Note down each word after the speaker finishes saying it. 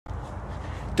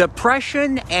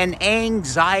Depression and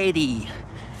anxiety.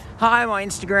 Hi, my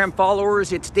Instagram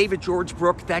followers. It's David George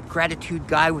Brook, that gratitude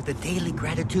guy with a daily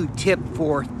gratitude tip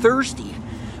for Thursday,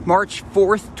 March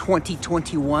 4th,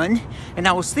 2021. And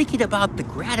I was thinking about the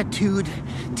gratitude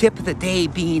tip of the day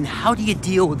being, how do you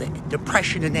deal with it?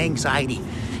 Depression and anxiety.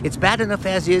 It's bad enough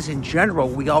as is in general.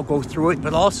 We all go through it,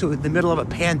 but also in the middle of a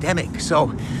pandemic. So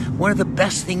one of the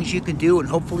best things you can do, and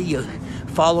hopefully you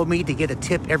follow me to get a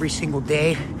tip every single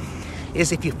day,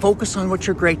 is if you focus on what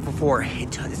you're grateful for.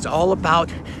 It's all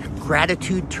about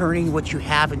gratitude, turning what you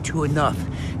have into enough.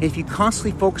 And if you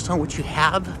constantly focus on what you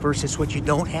have versus what you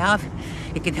don't have,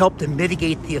 it can help to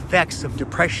mitigate the effects of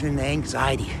depression and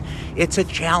anxiety. It's a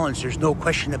challenge, there's no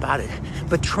question about it.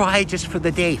 But try just for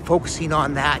the day, focusing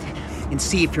on that, and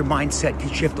see if your mindset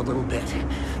can shift a little bit.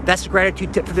 That's the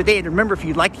gratitude tip for the day. And remember, if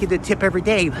you'd like to get a tip every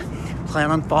day,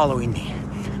 plan on following me.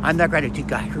 I'm that gratitude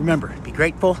guy. Remember, be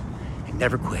grateful and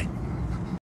never quit.